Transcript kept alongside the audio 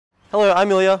Hello,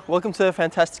 I'm Ilya. Welcome to the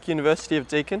fantastic University of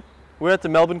Deakin. We're at the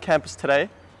Melbourne campus today,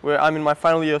 where I'm in my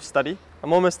final year of study.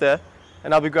 I'm almost there,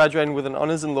 and I'll be graduating with an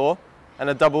honours in law and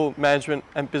a double management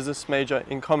and business major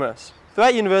in commerce.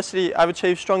 Throughout university, I've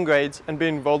achieved strong grades and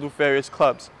been involved with various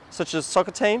clubs, such as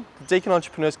soccer team, the Deakin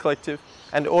Entrepreneurs Collective,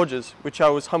 and Orges, which I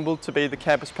was humbled to be the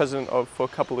campus president of for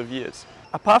a couple of years.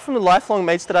 Apart from the lifelong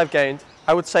mates that I've gained,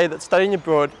 I would say that studying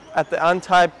abroad at the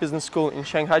Antai Business School in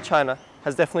Shanghai, China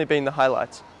has definitely been the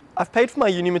highlight. I've paid for my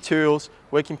uni materials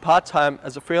working part-time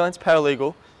as a freelance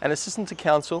paralegal, an assistant to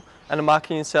counsel, and a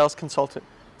marketing and sales consultant,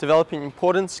 developing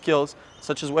important skills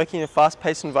such as working in a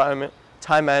fast-paced environment,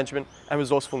 time management, and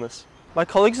resourcefulness. My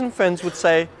colleagues and friends would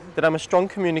say that I'm a strong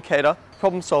communicator,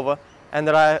 problem solver, and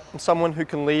that I am someone who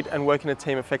can lead and work in a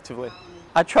team effectively.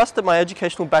 I trust that my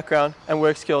educational background and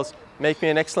work skills make me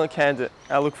an excellent candidate,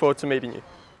 and I look forward to meeting you.